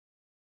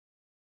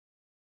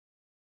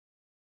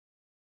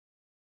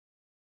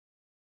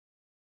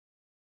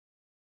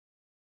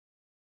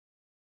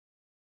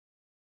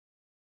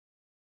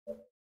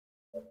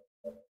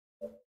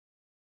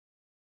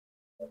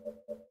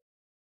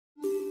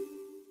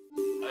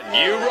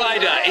new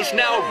rider is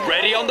now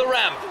ready on the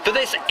ramp for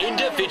this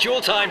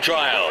individual time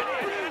trial.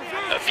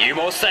 A few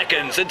more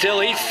seconds until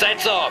he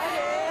sets off.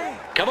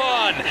 Come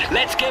on,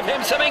 let's give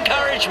him some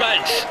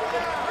encouragement.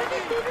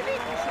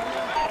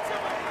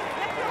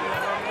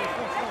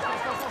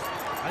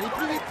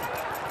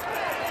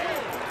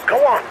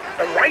 Go on,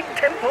 the right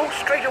tempo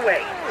straight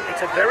away.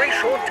 It's a very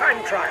short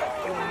time trial.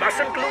 You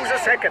mustn't lose a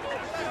second.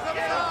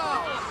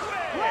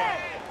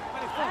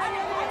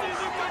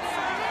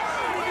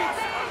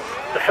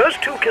 The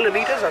first 2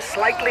 kilometers are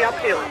slightly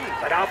uphill,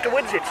 but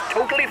afterwards it's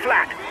totally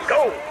flat.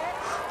 Go!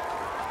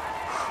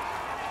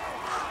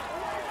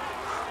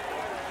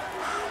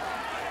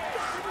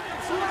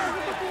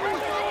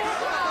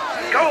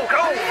 Go,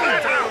 go,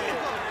 flat out!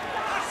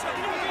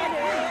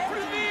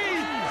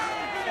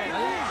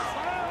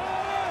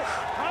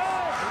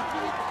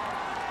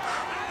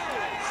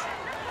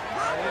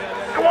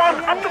 Go on,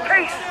 up the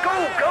pace!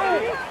 Go, go!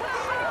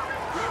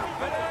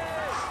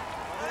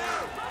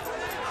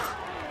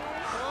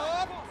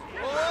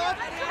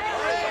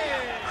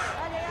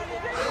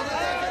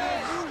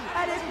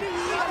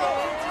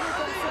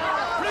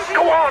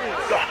 Go on!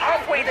 You're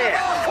halfway there!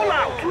 Full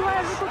out!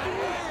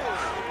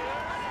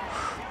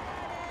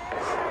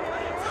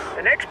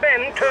 The next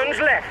bend turns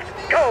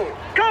left. Go!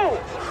 Go!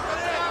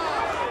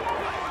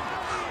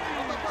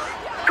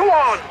 Go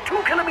on!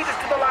 2 kilometers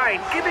to the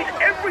line. Give it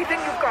everything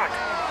you've got.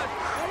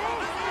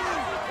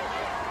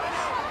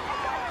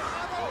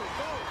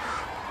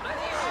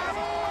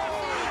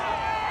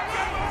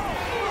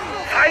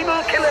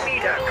 Final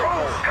kilometer.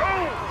 Go! Go!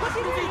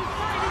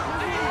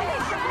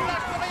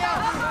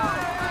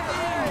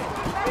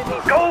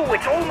 Go!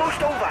 It's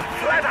almost over.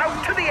 Flat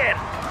out to the end.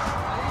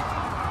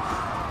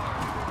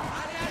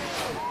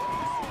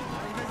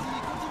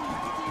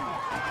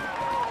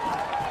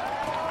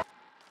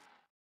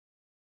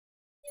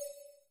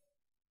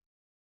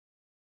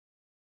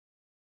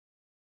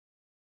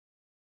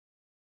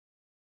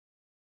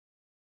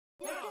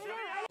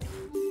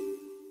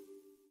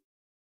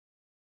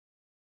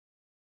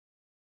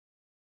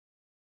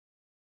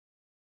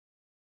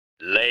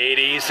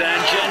 Ladies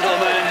and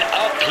gentlemen,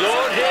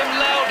 applaud him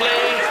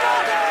loudly.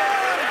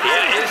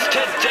 Here is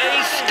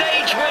today's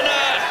stage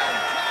winner.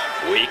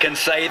 We can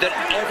say that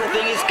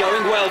everything is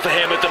going well for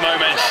him at the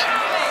moment.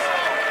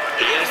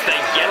 Here's the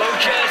yellow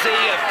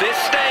jersey of this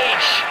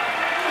stage.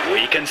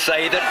 We can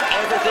say that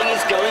everything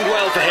is going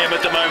well for him at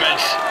the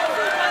moment.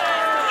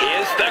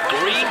 Here's the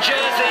green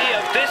jersey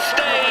of this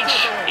stage.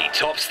 He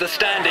tops the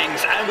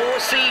standings and will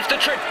receive the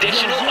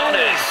traditional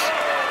honors.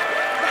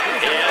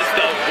 Here's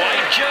the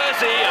white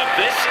jersey of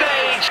this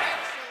stage.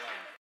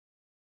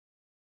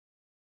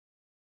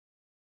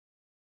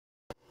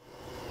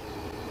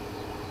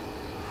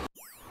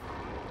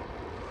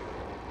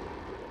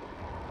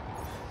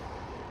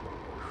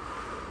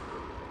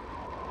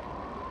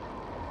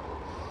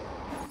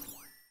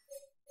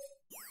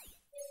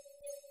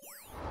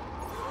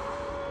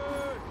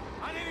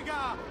 Allez les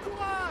gars,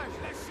 courage,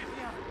 lâchez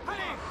rien.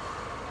 Allez.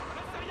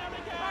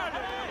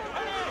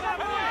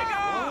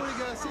 Oh les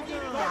gars, c'est bien.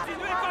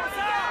 Continuez comme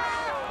ça.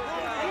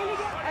 Allez les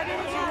gars, allez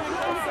les gars,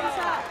 comme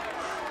ça.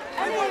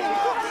 Allez,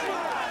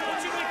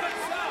 continuez comme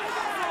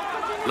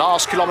ça.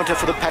 Last kilometre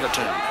for the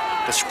peloton.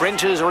 The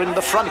sprinters are in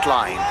the front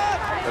line.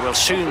 They will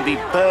soon be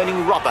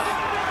burning rubber.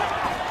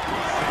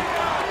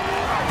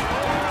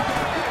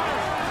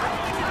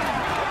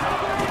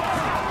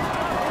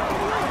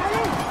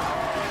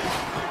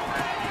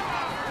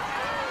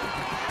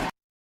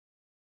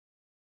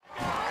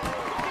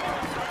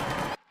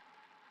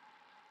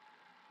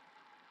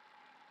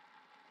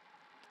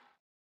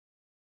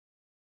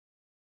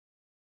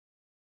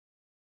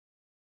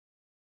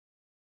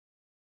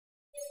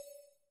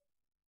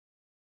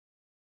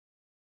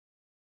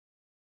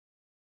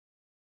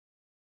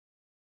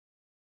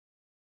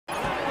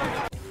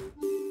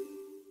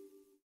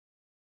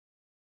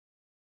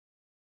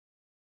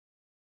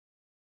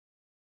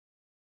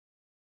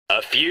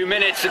 A few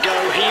minutes ago,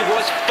 he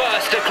was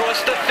first across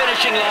the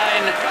finishing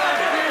line.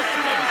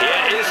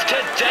 Here is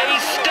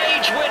today's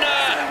stage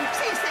winner.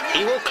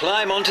 He will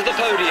climb onto the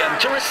podium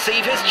to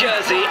receive his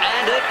jersey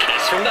and a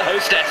kiss from the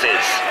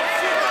hostesses.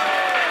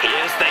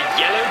 Here's the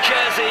yellow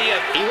jersey.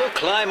 He will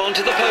climb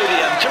onto the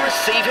podium to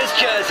receive his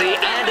jersey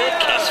and a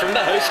kiss from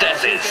the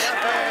hostesses.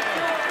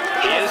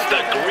 Here's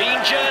the green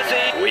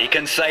jersey. We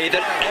can say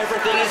that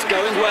everything is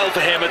going well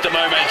for him at the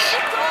moment.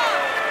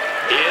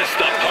 Here's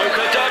the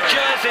polka dot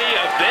jersey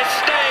of this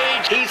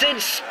stage. He's in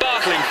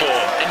sparkling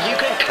form and you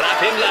can clap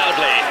him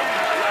loudly.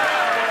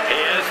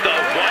 Here's the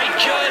white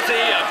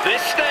jersey of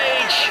this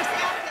stage.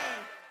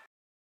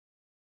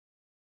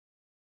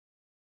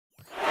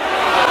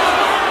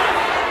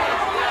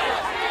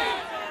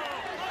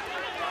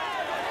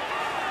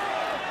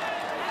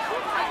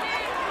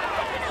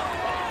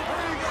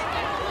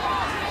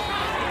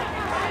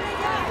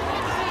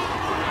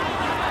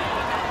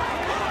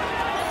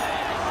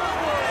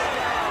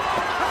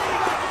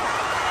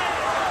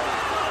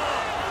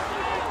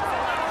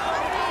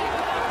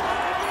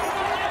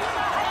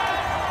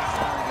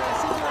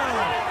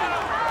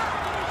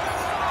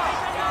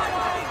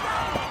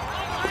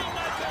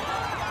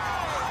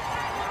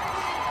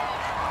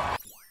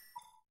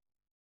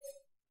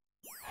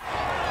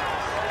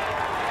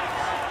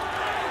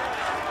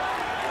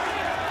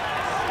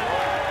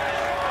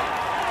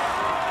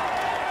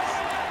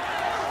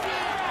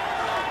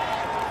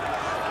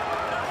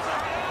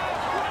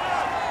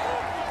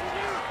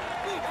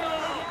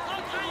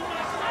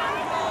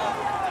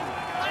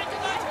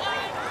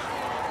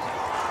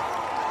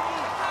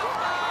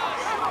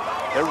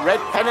 The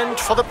red pennant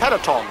for the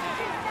peloton.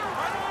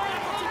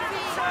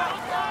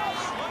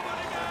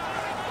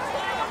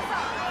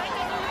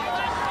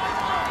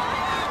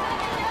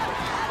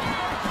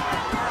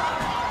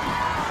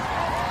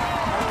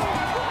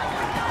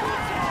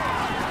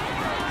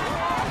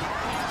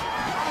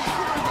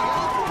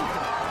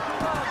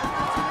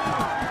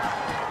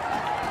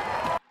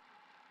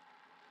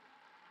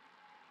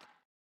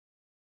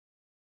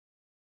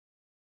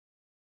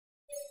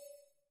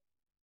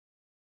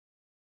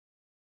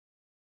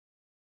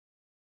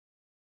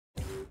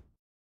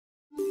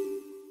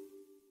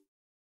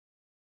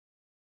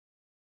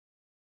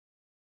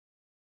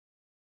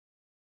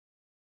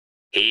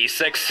 He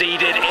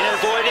succeeded in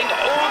avoiding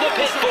all the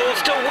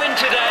pitfalls to win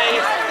today.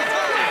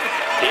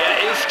 Here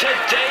is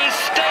today's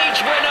stage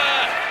winner.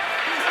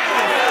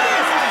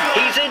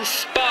 He's in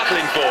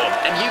sparkling form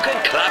and you can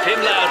clap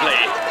him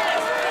loudly.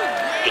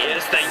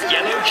 Here's the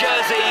yellow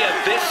jersey of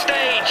this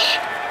stage.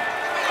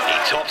 He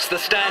tops the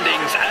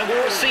standings and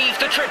will receive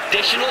the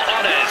traditional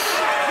honours.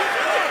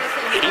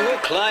 He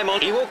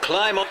will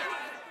climb on.